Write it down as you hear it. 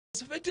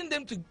expecting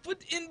them to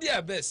put in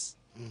their best.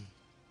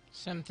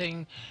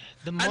 Something,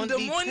 the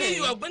money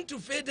you are going to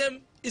pay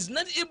them is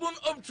not even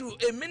up to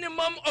a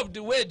minimum of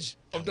the wage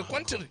of the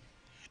country. God.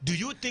 Do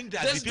you think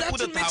that does the people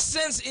that make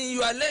sense in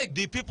your leg?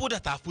 The people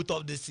that have put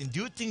up this thing,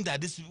 do you think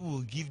that these people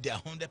will give their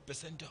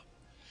 100% job?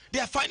 They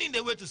are finding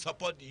a way to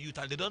support the youth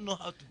and they don't know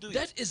how to do it.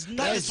 That is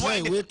not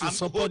a way to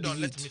support the youth.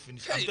 Let me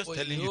finish. I'm just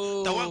telling you.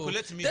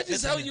 Tanko, that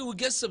is how you will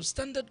get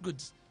substandard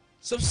goods,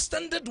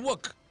 substandard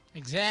work.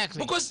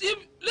 Exactly. Because if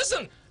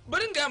listen,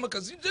 but in Ghana,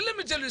 let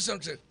me tell you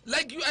something.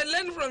 Like I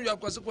learned from your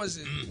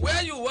consequences.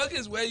 Where you work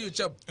is where you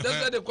chop.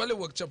 That's why they call it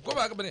work chop. Come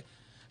back.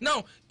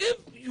 Now, if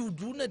you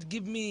do not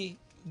give me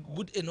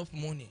good enough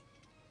money,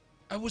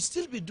 I will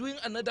still be doing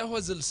another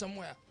hustle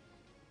somewhere.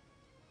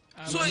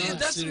 So it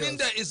does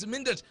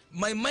mean that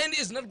my mind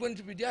is not going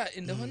to be there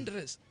in the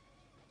hundreds.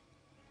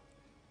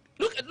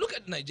 Look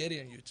at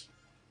Nigerian youth.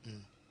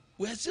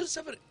 We are still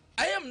suffering.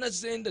 I am not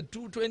saying that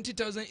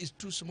 20,000 is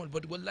too small,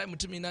 but wallahi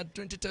mutumina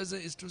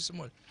 20,000 is too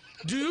small.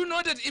 Do you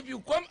know that if you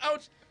come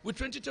out with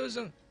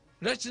 20,000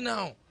 right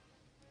now,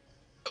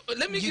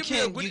 let me give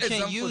you a good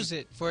example. Use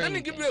it for let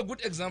me give you a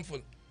good example.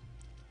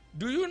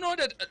 Do you know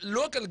that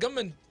local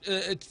government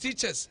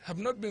teachers have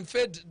not been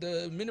fed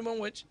the minimum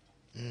wage?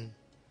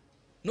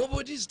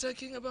 Nobody is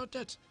talking about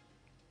that.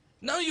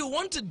 Now you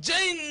want to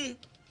join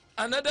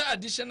another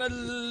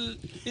additional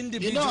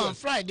individual. You know, on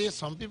Friday,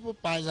 some people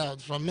pass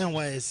out from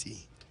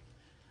NYSC.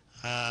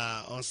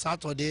 On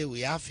Saturday,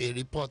 we have a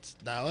report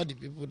that all the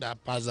people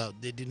that pass out,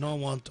 they did not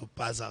want to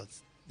pass out.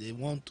 They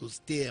want to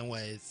stay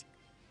NYSC.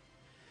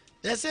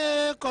 They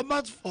say come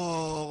out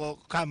for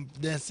camp.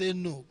 They say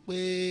no.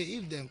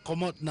 If they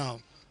come out now,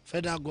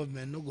 federal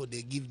government no go.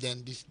 They give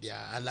them this their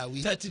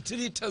allowance.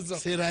 33,000.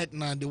 Say right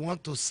now they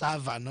want to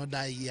serve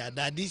another year.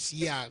 That this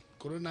year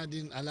Corona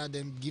didn't allow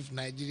them give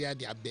Nigeria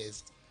their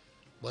best,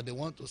 but they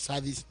want to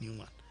serve this new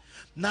one.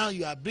 Now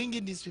you are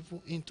bringing these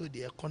people into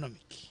the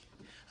economic,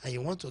 and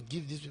you want to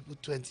give these people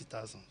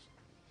 20,000.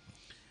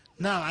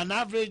 Now an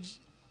average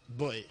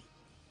boy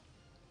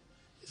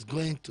is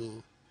going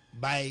to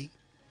buy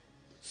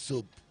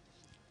soap,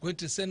 going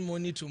to send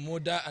money to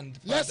mother and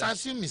father. Let's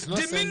assume it's not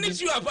the sending.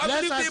 Minute you have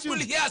family people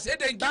here say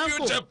they give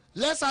you job.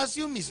 Let's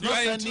assume it's not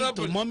sending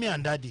to mommy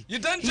and daddy. You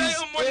don't tell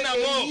your money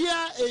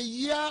now. A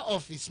year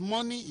of his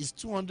money is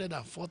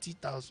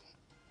 240,000.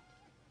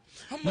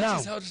 How much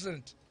is house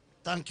rent?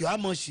 Thank you. How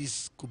much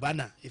is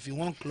Cubana? If you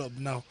want club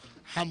now,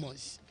 how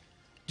much?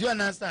 Do you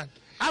understand?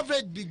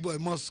 Average big boy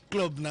must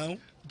club now.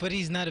 But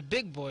he's not a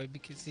big boy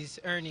because he's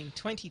earning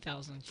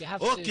 20,000. You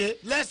have okay,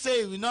 let's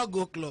say we not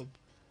go club.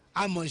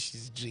 How much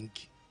is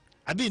drink?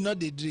 I mean, not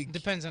the drink.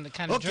 Depends on the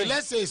kind of drink. Okay,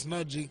 let's say it's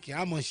not drinking.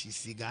 How much is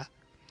cigar?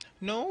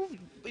 No,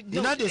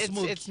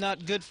 smoke. It's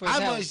not good for how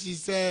health. Much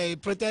is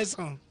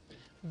protection?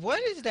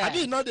 What is that? I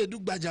mean, not the do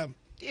bajam.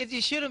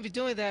 You shouldn't be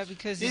doing that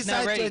because it's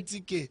not ready.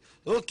 20K.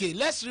 Okay,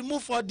 let's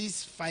remove all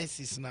these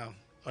vices now.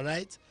 All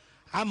right.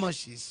 How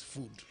much is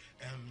food?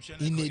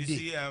 In a day.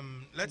 See,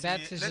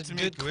 that is a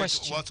good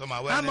question.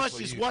 How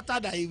much is water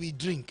that he will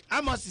drink?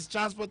 How much is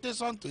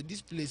transportation to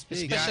this place?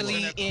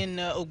 Especially in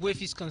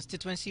Ogbuefi's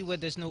constituency where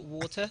there's no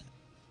water.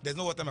 There's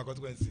no water in my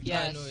constituency.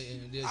 Yes.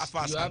 You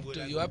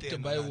have to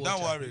buy water.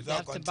 Don't worry. You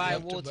have to buy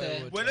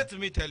water. Well, let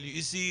me tell you.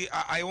 You see,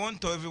 I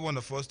want every one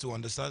of us to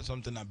understand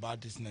something about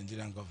this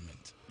Nigerian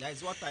government. That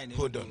is what I know.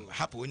 Hold on.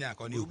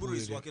 Uburu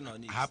is working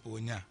on it.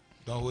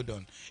 Don't hold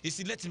on. You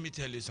see, let me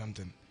tell you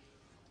something.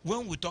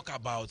 When we talk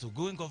about the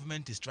going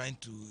government is trying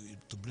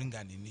to bring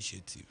an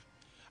initiative,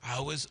 I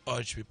always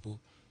urge people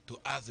to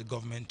ask the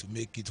government to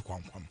make it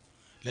kwam.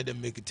 Let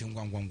them make it in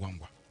kwam.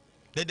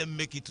 Let them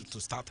make it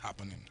to start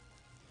happening.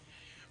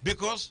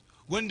 Because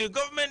when the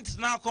government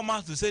now come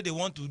out to say they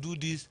want to do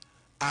this,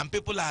 and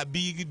people are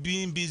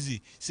being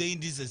busy saying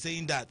this and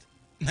saying that,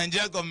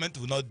 Nigerian government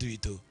will not do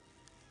it too.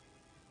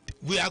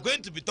 We are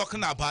going to be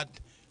talking about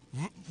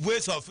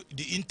ways of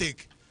the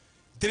intake,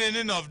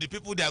 training of the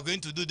people that are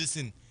going to do this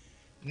in.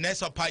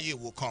 Next upper year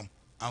will come,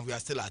 and we are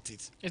still at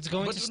it. It's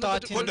going to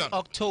start in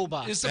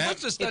October. It's supposed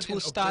to start in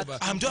October.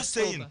 I'm just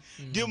saying,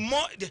 the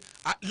more,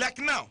 like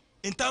now,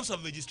 in terms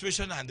of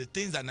registration and the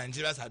things that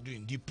Nigerians are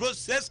doing, the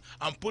process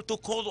and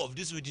protocol of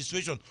this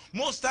registration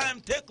most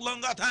time take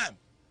longer time.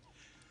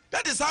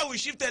 That is how we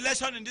shift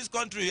election in this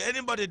country.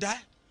 Anybody die?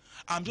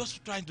 I'm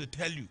just trying to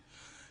tell you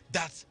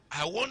that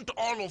I want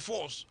all of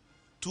us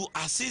to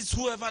assist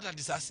whoever that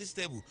is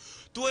assistable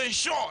to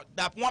ensure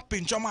that one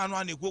pinchoma and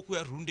one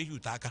runde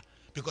yutaka.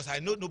 Because I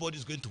know nobody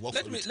is going to work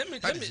for it. Let me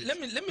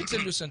tell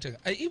you something.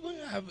 I even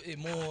have a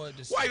more.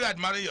 Why are you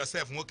admiring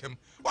yourself, Mokem?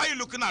 Why are you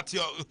looking at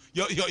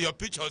your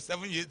picture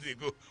 7 years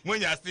ago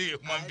when you are still a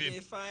human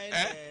being?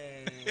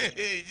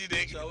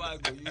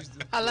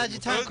 Alaji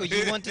Tanko,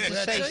 you wanted to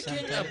say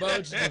something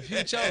about the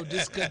future of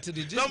this country.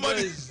 This boy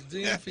is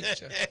doing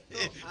future.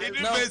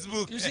 Now,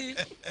 Facebook. You see,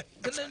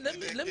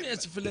 let me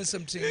explain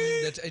something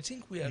that I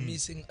think we are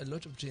missing a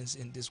lot of things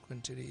in this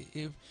country.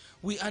 If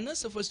we are not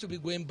supposed to be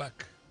going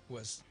back.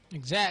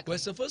 Exactly. We're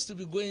supposed to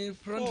be going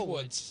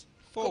frontwards.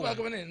 Forward.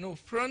 No,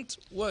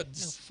 frontwards.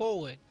 No,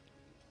 forward.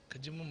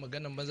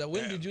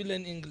 When did you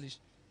learn English?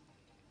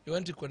 You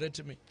want to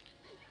correct me?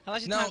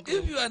 Alaji Now, Tanko.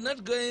 if you are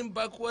not going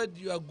backward,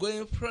 you are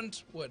going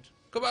frontward.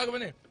 Come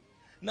back,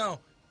 now,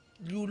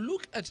 you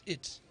look at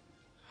it.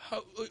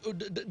 How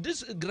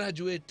this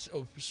graduate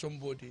of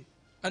somebody,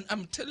 and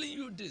I'm telling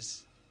you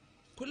this,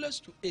 close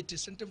to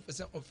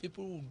 87% of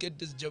people who get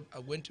this job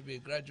are going to be a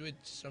graduate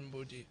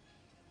somebody.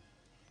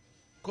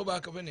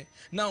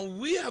 Now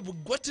we have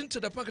gotten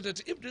to the fact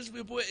that if this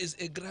people is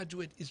a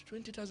graduate, it's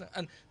 20,000,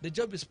 and the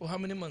job is for how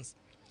many months?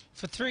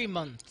 For 3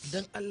 months.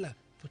 Then Allah,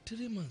 for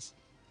 3 months,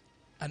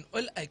 and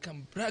all I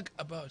can brag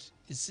about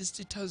is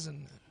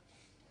 60,000.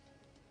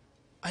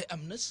 I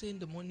am not saying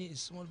the money is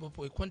small, but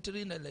for a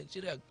country in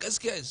Nigeria,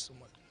 Gaskia is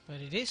small.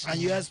 But it is. And small.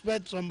 you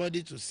expect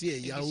somebody to see a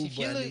Yahoo if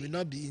boy you and look- they will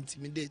not be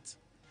intimidated.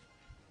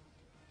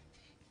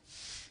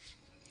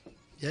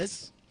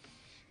 Yes?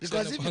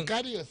 Because if you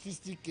carry your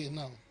 60K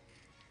now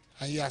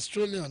and you are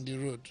strolling on the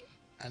road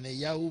and a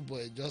Yahoo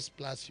boy just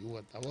splash you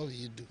water, what will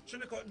you do?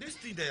 Shonekan, this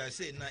thing that you're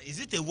saying now, is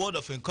it a word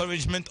of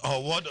encouragement or a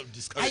word of I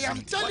discouragement?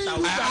 am telling What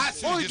you I that,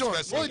 asked you hold this on,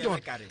 question. hold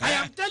on. I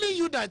am telling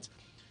you that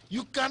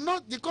you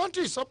cannot, the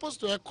country is supposed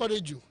to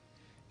encourage you.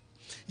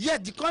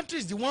 Yet the country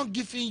is the one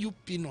giving you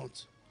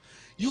peanuts.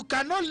 You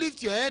cannot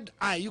lift your head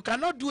high. You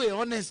cannot do a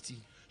honesty.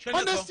 Shonekan,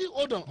 Honesty,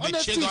 hold on. the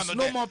Honesty check is on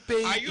no that. more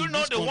paying. Are you in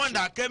not this the one country.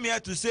 that came here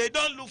to say,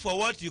 don't look for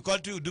what your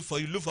country will do for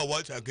you, look for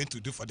what you are going to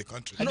do for the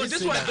country? No, didn't this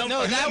say one that. don't.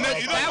 No, that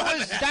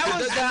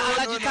was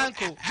No, Alaji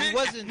Tanko. It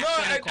wasn't.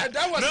 Shonekan.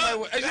 that was my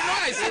word. You know,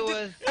 I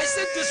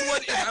said this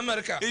word in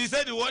America. He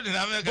said the word in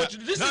America. But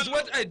this is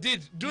what I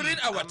did during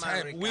our time.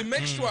 America. We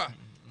make sure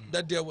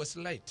that there was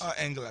light, Oh,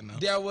 England now.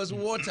 there was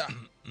water,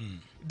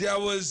 there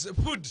was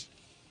food.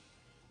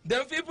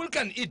 Then people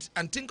can eat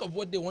and think of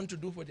what they want to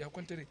do for their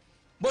country.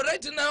 But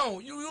right now,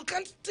 you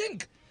can't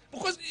think.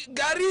 Because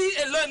Gary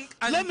alone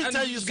and, Let me and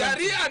tell you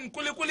Gary something. and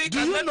Kulikuli Do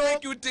you cannot know?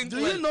 make you think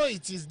Do well. you know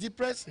it is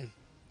depressing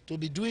to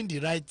be doing the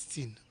right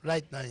thing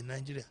right now in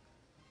Nigeria?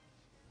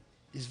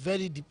 It's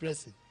very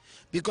depressing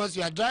because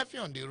you are driving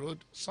on the road.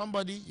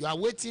 Somebody you are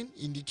waiting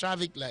in the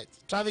traffic light.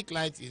 Traffic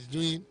light is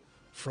doing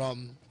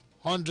from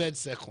 100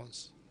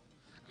 seconds,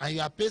 and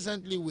you are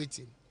patiently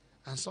waiting,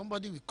 and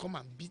somebody will come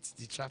and beat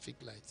the traffic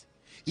light.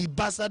 It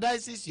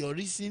bastardizes your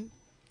reason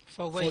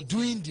For for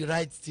doing the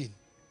right thing.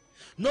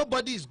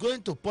 Nobody is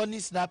going to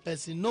punish that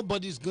person.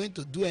 Nobody is going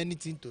to do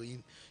anything to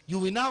him. You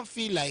will now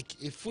feel like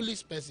a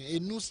foolish person, a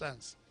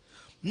nuisance.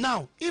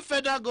 Now, if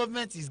federal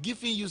government is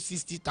giving you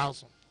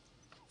 60,000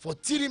 for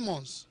 3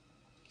 months,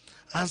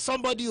 and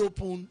somebody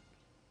open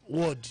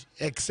Word,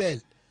 Excel,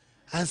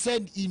 and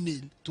send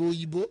email to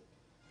Oyibo,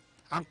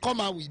 and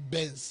come out with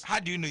Benz, How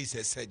do you know it's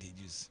a said he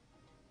used?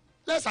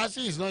 let's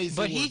assume it's not easy.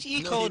 But word.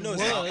 he No, called he knows.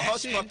 words.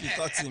 Hush puppy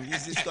taught him.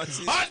 Is this taught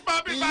him? Hush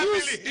puppy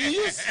He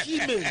used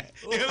email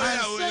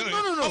and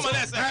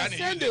send and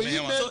send the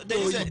email So to there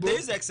is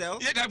Oyibo. Excel.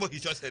 Yeah, that's what he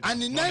just said.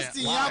 And the next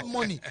thing you have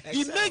money.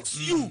 It Excel. makes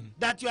you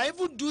that you are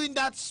even doing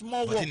that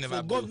small But he work never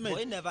for do. government. But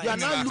he never You are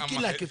do. now Never looking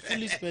hammer. like a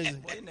foolish person.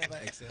 Boy never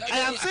Excel. I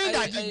am saying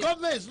that the I-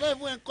 government is not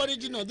even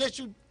encouraging us. They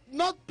should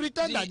not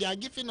pretend See, that they are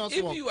giving us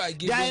If work. you are They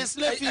giving, are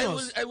enslaving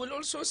us. I will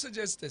also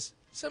suggest this.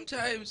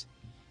 Sometimes,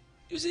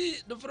 you see,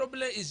 the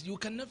problem is you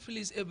cannot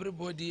please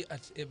everybody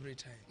at every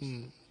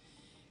time.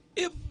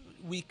 If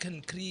we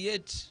can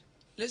create,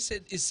 let's say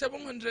it's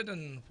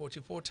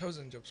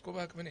 744,000 jobs, go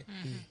back a minute.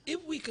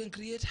 If we can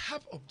create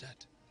half of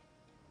that,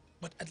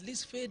 but at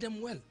least pay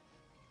them well,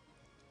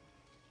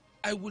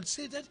 I would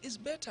say that is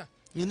better.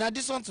 In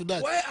addition to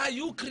that, Why are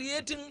you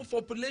creating a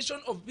population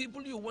of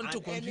people you want to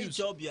And any confuse?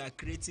 job you are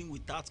creating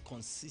without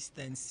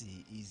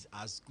consistency is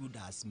as good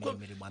as One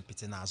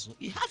Petenazo.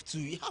 You have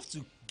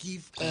to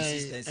give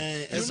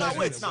consistency. You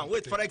know,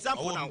 wait. For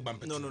example, now,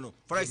 no.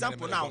 For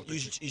example, now you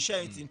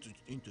share it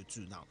into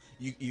two. Now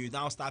you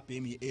now start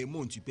paying me a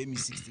month. You pay me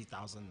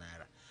 60,000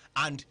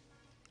 naira, and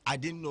I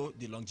didn't know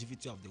the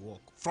longevity of the work.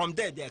 From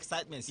there, the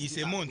excitement. It's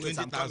a month,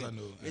 20,000.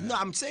 No,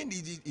 I'm saying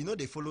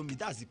they follow me.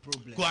 That's the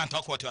problem. Go and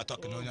talk what you are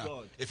talking Oh, now.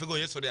 God. If you go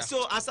yesterday.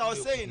 So as I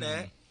was saying,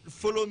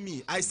 follow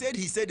me. He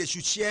said they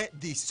should share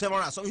the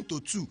 700 something to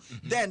 2.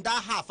 Then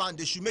that half and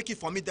they should make it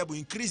formidable,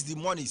 increase the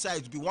money. So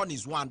it will be 1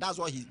 is 1. That's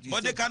what he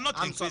But they said. cannot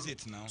I'm increase sorry.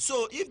 it now.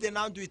 So if they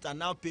now do it and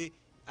now pay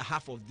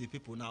half of the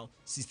people now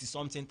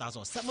 60-something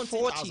thousand,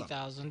 70,000.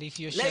 40,000 if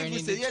you're Let's sharing even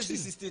in say the yes, two.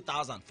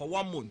 60,000 for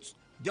 1 month.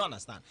 Do you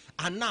understand?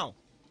 And now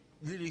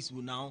lyrics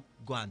will now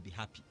go and be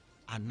happy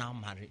and now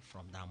marry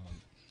from that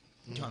money.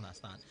 Do you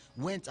understand?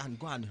 Went and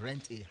go and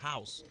rent a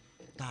house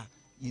that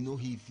he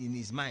in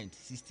his mind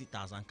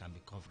 60,000 can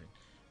be covering.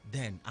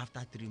 Then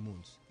after 3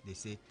 months they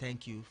say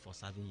thank you for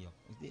serving your.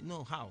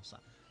 No, how, sir?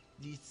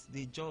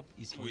 The job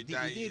is for. They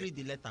didn't read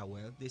the letter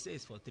well. They say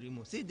it's for 3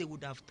 months. See, they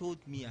would have told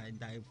me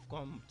and I've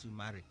come to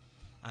marry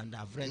and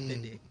I've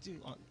rented it.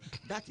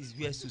 That is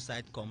where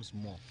suicide comes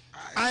more.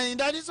 and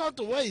in addition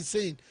to what he's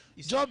saying,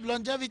 job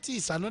longevity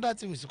is another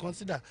thing we should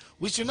consider.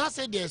 We should not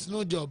say there is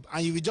no job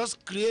and you will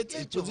just create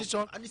a job.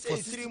 position And he for said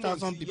it's 3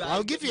 60,000 months. people. You are-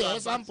 I'll give you you an are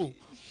example.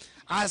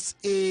 As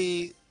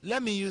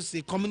let me use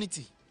a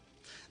community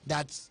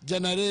that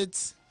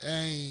generates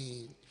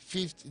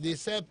 50, they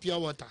sell pure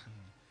water,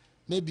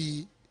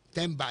 maybe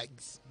 10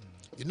 bags.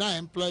 You now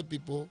employ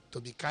people to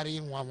be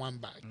carrying one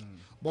bag.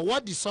 But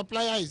what the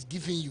supplier is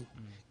giving you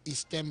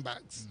is 10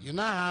 bags. You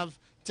now have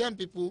 10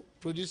 people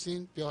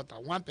producing pure water,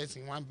 one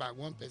person, one bag,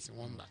 one person,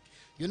 one bag.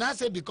 You now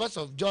say because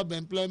of job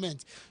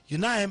employment, you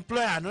now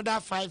employ another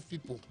 5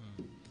 people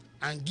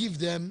and give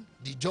them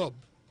the job.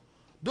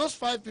 Those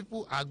 5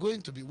 people are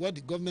going to be what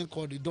the government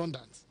call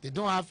redundant. They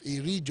don't have a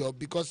real job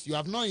because you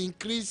have not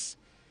increased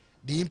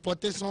the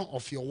importation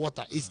of your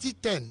water. It's still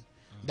 10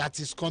 that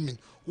is coming.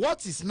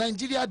 What is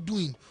Nigeria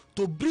doing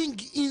to bring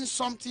in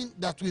something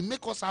that will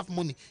make us have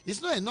money?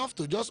 It's not enough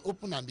to just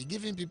open and be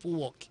giving people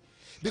work.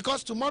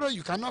 Because tomorrow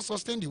you cannot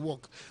sustain the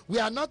work. We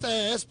are not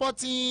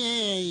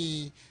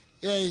exporting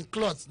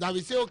clothes that we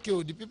say,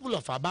 okay, the people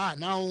of Aba are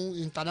now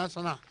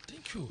international.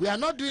 Thank you. We are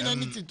not doing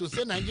anything to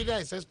say Nigeria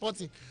is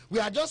exporting. We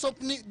are just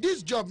opening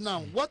this job now.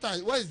 What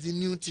is the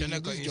new thing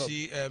in this job?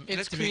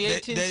 It's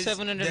creating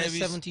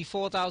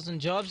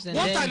 774,000 jobs, and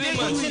What then are they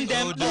putting doing?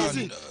 them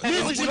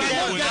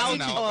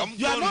out.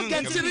 You are not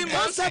getting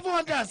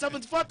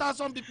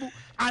 774,000 people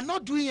are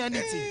not doing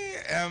anything.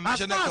 As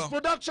far as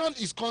production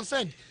is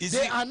concerned,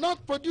 they are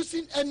not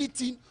producing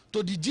anything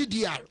to the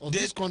GDR of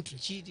this country.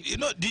 You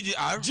know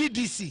DDR?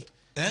 GDC.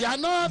 They are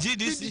not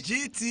GDC.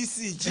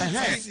 GTC.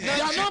 They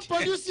are not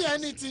producing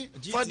anything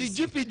for the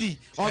GPD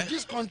of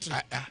this country.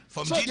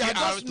 From So they are GDR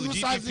just to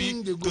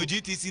losing the GTP go. to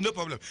GTC, no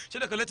problem.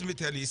 Shonekan, let me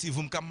tell you, see,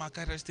 Vumkama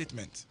carry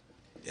statement.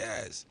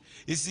 Yes.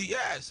 You see,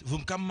 yes,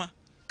 Vumkama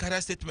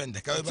carry statement. I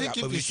think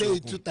if you say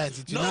it 2 times,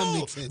 it will not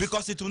make sense.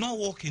 Because it will not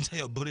work inside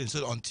your brain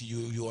so until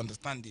you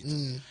understand it.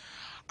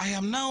 I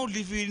am now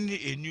living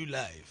a new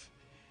life.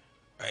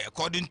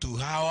 According to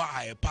how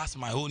I pass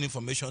my own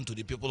information to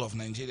the people of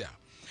Nigeria.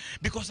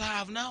 Because I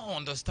have now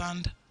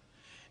understand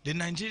that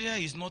Nigeria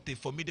is not a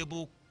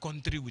formidable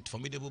country with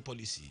formidable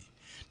policy.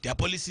 Their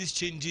policies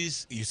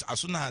changes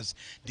as soon as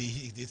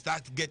they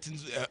start getting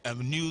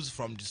news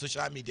from the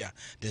social media,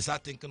 they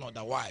start thinking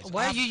otherwise.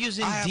 Why are you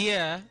using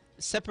dear,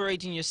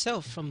 separating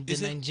yourself from the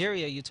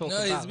Nigeria you talk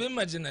about? No, it's been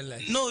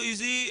marginalized. No, you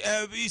see,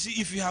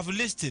 if you have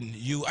listened,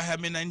 I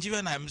am a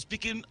Nigerian, I am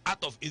speaking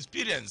out of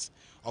experience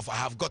of I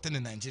have gotten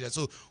in Nigeria.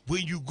 So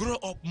when you grow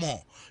up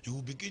more, you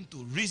will begin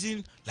to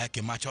reason like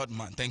a matured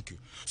man. Thank you.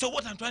 So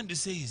what I'm trying to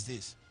say is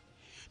this.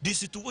 The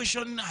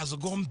situation has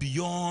gone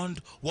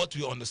beyond what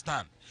we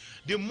understand.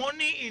 The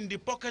money in the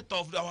pocket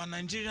of our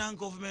Nigerian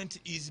government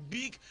is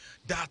big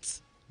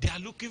that they are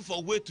looking for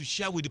a way to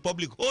share with the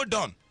public. Hold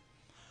on.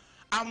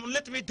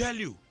 Let me tell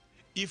you,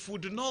 if we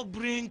do not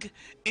bring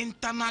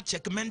internal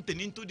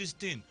checkmenting into this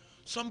thing,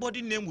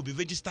 somebody's name will be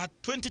registered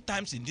 20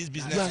 times in this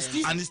business.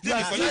 And it's still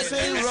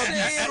saying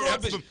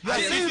rubbish.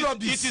 It is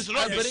rubbish. It is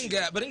rubbish.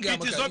 Can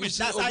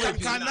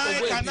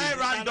I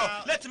round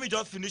up? Let me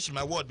just finish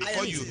my word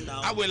before you.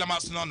 I will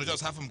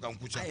just have him come.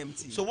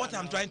 So what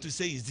I'm trying to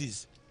say is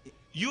this.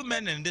 You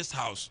men in this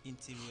house,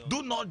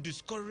 do not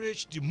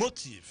discourage the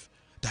motive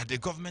that the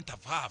government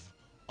have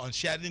on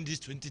sharing this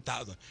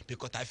 20,000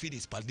 because I feel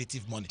it's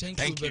palliative money.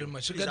 Thank you very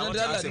much.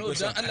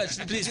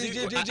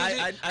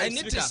 I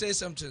need to say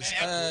something.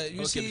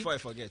 You see, before I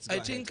forget, I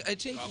think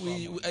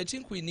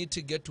we need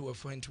to get to a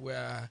point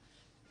where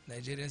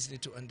Nigerians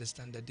need to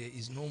understand that there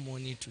is no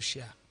money to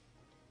share.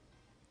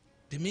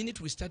 The minute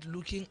we start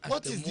looking at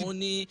what the is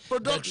money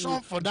production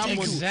for that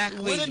money,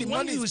 exactly. when the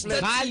money you is start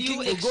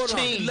value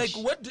exchange, like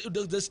what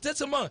the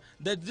statement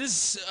that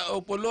this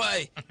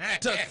Opoloi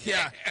took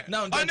here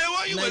now,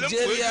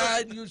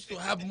 Nigeria used to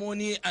have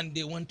money and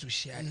they want to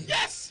share it.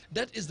 Yes,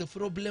 that is the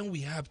problem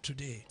we have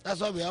today.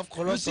 That's why we have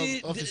corrupt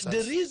officers.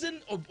 The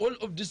reason of all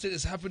of this that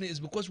is happening is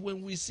because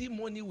when we see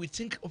money, we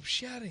think of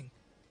sharing.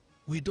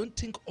 We don't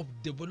think of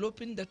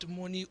developing that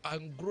money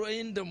and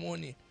growing the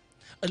money.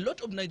 A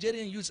lot of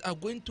Nigerian youths are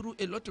going through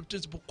a lot of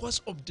things because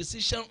of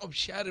decision of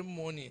sharing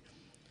money.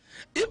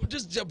 If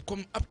this job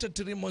come after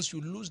 3 months, you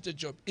lose the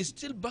job. It's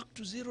still back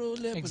to zero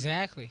level.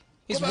 Exactly.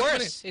 It's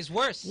worse. It's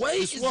worse. Why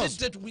is it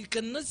that we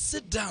cannot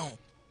sit down?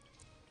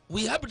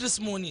 We have this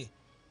money,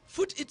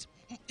 put it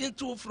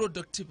into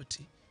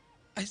productivity.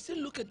 I still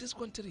look at this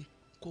country.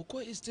 Cocoa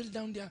is still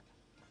down there.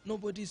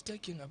 Nobody is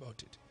talking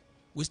about it.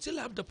 We still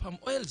have the palm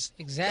oils.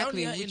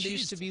 Exactly, down here which in the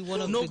used east. to be one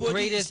of Nobody the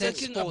greatest is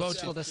talking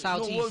exports about for it. the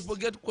southeast. No, we'll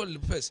forget coal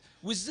first.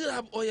 We still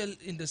have oil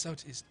in the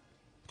southeast.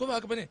 Come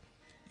back, Bane.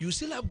 You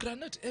still have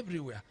granite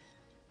everywhere.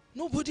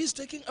 Nobody is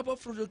talking about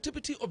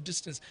productivity of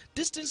distance.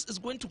 Distance is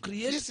going to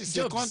create This is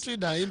jobs. a country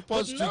that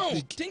imports But now, too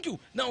quick. thank you.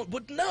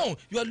 But now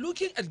you are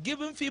looking at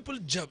giving people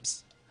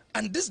jobs,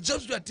 and these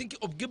jobs you are thinking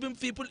of giving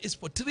people is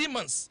for 3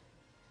 months.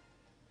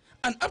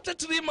 And after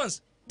 3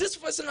 months, this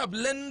person have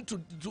learned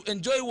to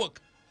enjoy work.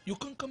 You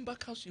can't come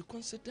back house. You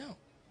can't sit down.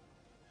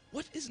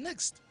 What is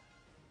next?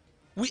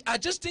 We are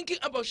just thinking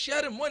about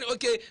sharing money.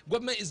 Okay,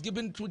 government is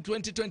giving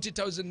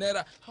 20,000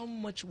 naira. How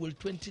much will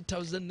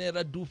 20,000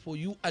 naira do for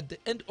you at the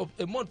end of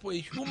a month for a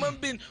human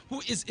being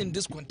who is in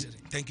this country?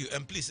 Thank you.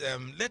 And please,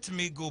 let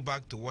me go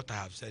back to what I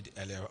have said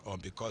earlier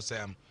on because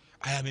I am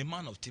a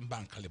man of timber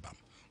and caliber.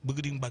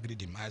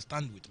 Bagridim. I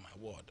stand with my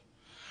word.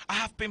 I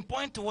have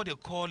pinpointed what they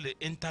call the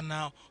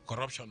internal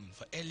corruption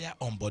for earlier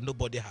on, but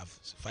nobody have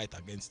fight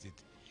against it.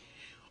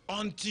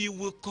 until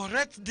we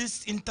correct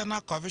these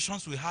internal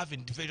corruptions we have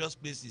in the various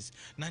places,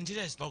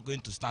 Nigeria is not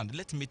going to stand.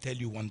 Let me tell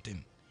you one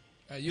thing.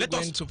 Are you Let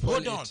going us to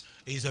hold poll on. it?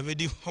 It's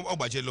already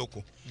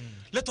local.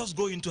 Let us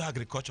go into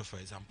agriculture, for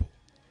example.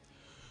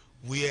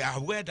 We are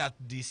aware that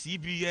the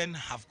CBN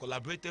have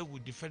collaborated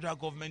with the federal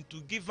government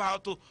to give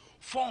out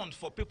funds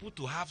for people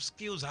to have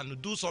skills and to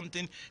do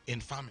something in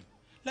farming.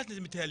 Let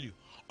me tell you,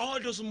 all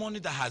those money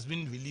that has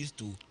been released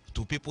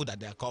to people that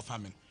they are called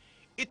farming,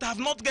 it have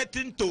not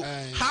gotten to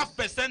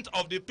 0.5%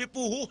 of the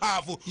people who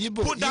have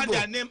put down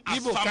their name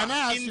as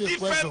farmers in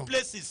different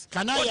places.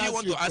 Can I what ask do you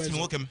want you to ask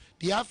me? Okay.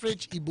 The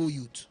average Igbo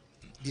youth.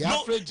 The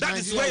No, average that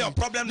is Nigerian where your youth.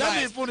 problem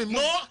lies. No,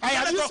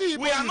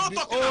 we are not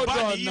talking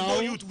about the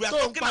Igbo youth. We are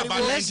talking about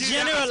Let's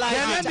Nigeria.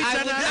 generalize it.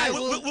 I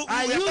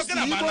We are use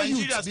talking the about Igbo youth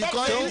Nigeria. Stop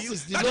because saying this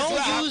is the that is Don't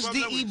where our use the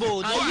problem is.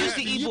 Igbo. I Don't use use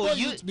the the Igbo. Igbo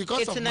youth because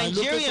It's of a my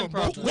Nigerian location.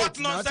 problem. What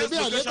Now, nonsense maybe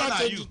I later location are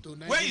change you? it to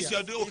Where is your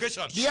Nigeria.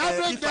 location? The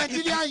average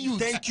Nigerian youth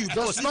Thank you. does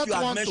Because not if you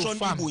have want to mentioned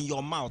farm. Igbo in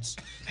your mouth,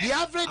 The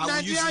average I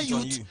will use Nigerian it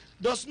on youth you.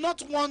 does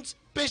not want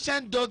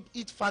patient dog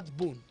eat fat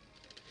bone.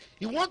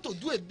 He want to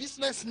do a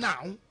business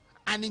now,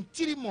 and in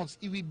 3 months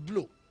he will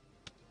blow.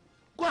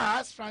 Go and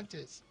ask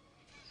Francis.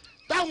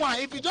 That one,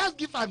 if you just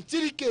give him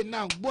 3K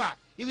now, boy,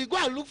 if you go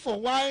and look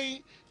for one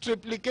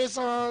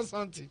triplication or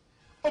something,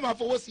 oh my,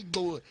 for what's it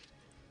go?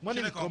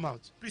 Money will Shonekan, come out.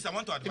 Please, I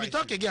want to If advise you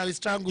talk you. again, I will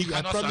strangle you. I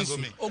cannot promise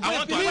strangle you. me. I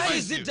want to Why advise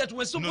is you. it that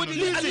when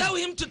somebody No. allow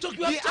him to talk,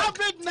 you have The to talk?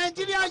 average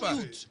Nigerian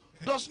youth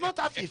does not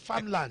have a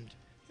farmland.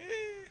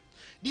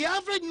 The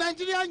average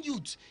Nigerian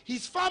youth,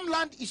 his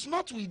farmland is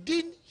not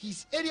within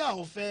his area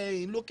of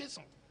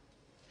location.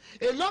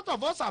 A lot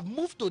of us have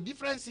moved to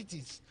different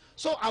cities,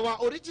 so our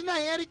original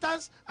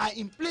inheritance are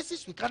in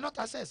places we cannot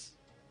access.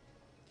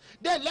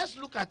 Then let's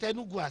look at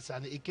Enugu as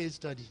a case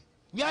study,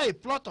 where a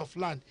plot of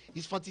land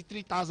is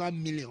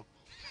 43,000 million.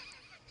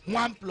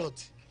 One plot.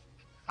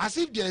 As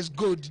if there is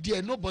gold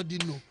there, nobody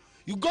know.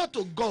 You go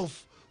to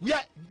Gulf,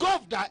 where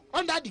Gulf that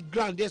under the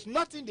ground, there's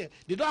nothing there.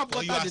 They don't have But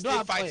water, you are they still don't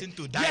have fighting oil.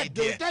 to die Yet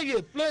they there. tell you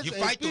a place, You a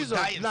fight to piece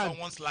die of in land.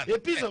 someone's land. A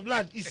piece of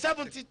land is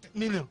 70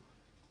 million.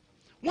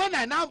 When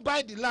I now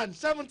buy the land,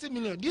 70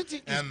 million, do you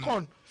think it's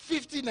corn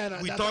 50 naira?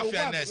 With that I all will go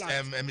and fairness,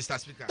 plant? Mr.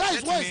 Speaker, That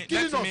is why it's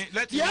killing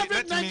us. The average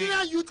let me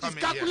Nigerian youth is come in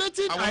here.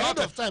 calculating I will ahead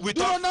not- of time. with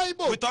Do all- you know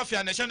Igbo? With all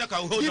fairness,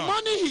 Shonekan, hold The on.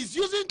 money he's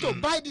using to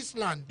buy this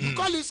land, you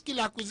call it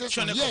skill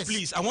acquisition. Shonekan, Yes,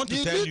 please, I want to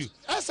The tell big you,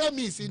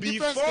 SMEs in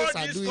different Before states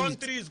are this doing it.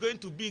 country is going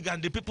to be big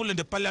and the people in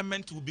the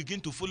parliament will begin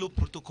to follow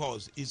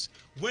protocols, is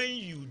when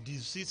you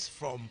desist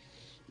from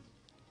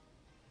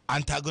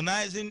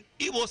antagonizing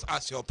Igbos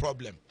as your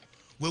problem.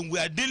 When we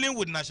are dealing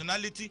with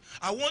nationality,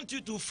 I want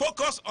you to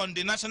focus on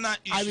the national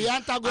issue. I will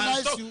antagonize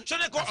And so, you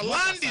Shonekan, as much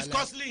land as I is like.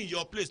 costly in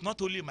your place,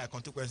 not only in my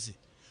constituency.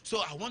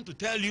 So I want to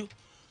tell you,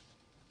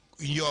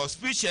 in your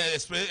speech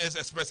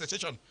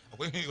expression,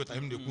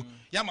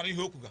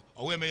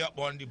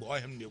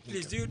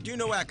 please, do you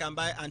know where I can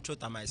buy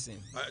anthrotamycin?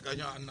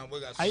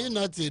 Are you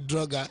not a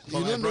drugger? For You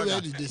my don't know where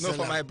brother. did they No, sell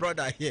for am? my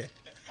brother here.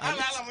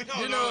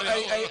 You know,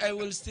 I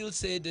will still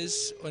say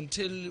this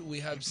until we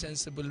have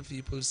sensible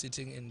people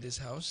sitting in this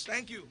house.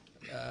 Thank you.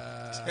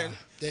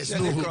 There's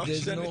no hope.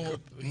 There's no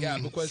hope. Yeah,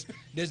 because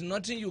there's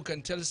nothing you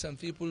can tell some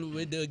people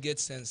where they get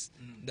sense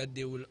that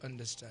they will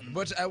understand.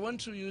 But I want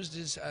to use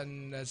this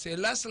and say,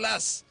 last,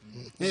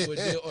 we will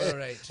do all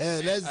right.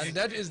 And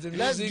that is the music.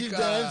 Let's give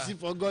the MC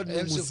for God no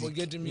MC music.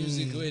 forget the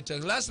music. Wait,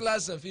 last,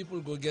 some people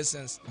go get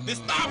sense.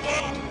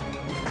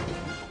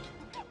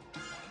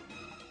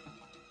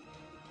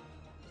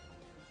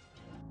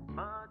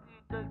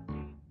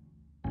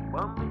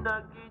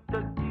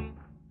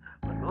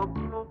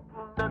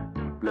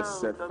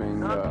 Blessed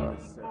finger.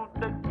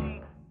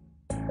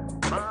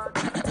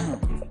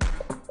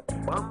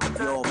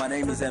 Yo, my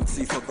name is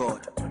MC for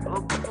God.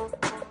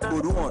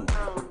 Good one.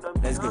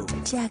 Let's go.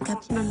 Jacka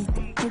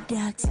beat,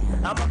 production.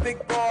 I'm a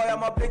big boy,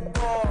 I'm a big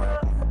boy.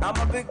 I'm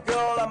a big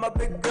girl, I'm a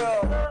big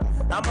girl.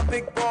 I'm a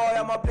big boy,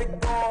 I'm a big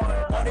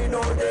boy. Money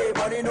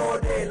no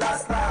day,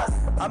 last.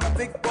 I'm a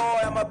big boy,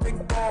 I'm a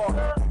big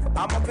boy.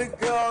 I'm a big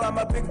girl, I'm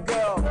a big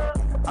girl.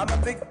 I'm a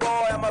big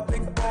boy, I'm a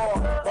big boy.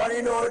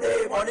 Money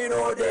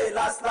no day,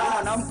 last.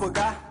 I'm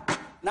forgot.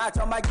 Not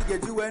on my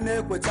gig, you and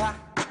Equata.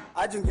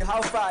 I don't get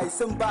how far is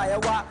some buy a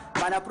wa.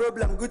 Man, a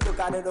problem good to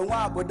carry the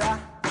one, but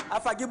I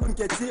forgive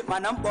Bunketi,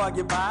 man, I'm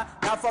boggy bar.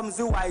 Now from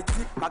Zoo White,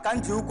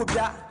 Makanju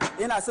Kubia.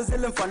 In a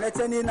Sicilian for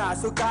Netan in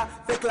Asuka,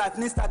 fake life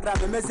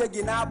Instagram, a message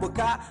in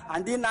Abuka,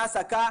 and in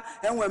Asaka,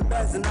 and when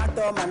Benz and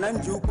Atom and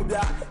Anju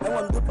Kubia, and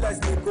when Duplex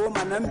Nico,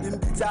 man, and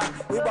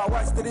Bimbita, we were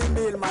watch 3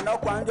 mil, man, or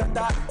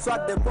Quanjota,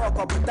 swat the pork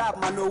up with that,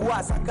 man, no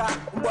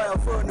Wasaka, boy, a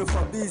phone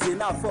for busy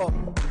now for.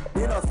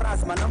 You know,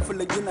 France, man, I'm full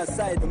of Guinness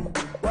side.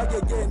 What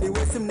again, they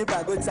waste him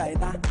never go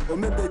China, or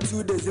maybe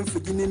 2 days in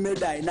Virginia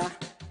Medina.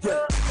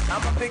 Yeah,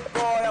 I'm a big boy,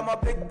 I'm a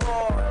big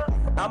boy.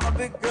 I'm a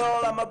big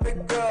girl, I'm a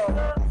big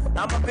girl.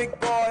 I'm a big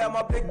boy, I'm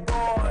a big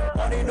boy.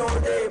 Money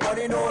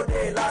no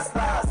day, last.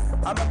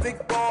 I'm a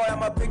big boy,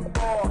 I'm a big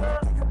boy.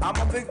 I'm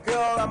a big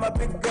girl, I'm a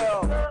big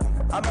girl.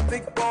 I'm a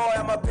big boy,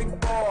 I'm a big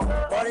boy.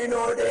 Money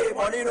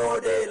no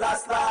day,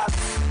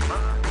 last.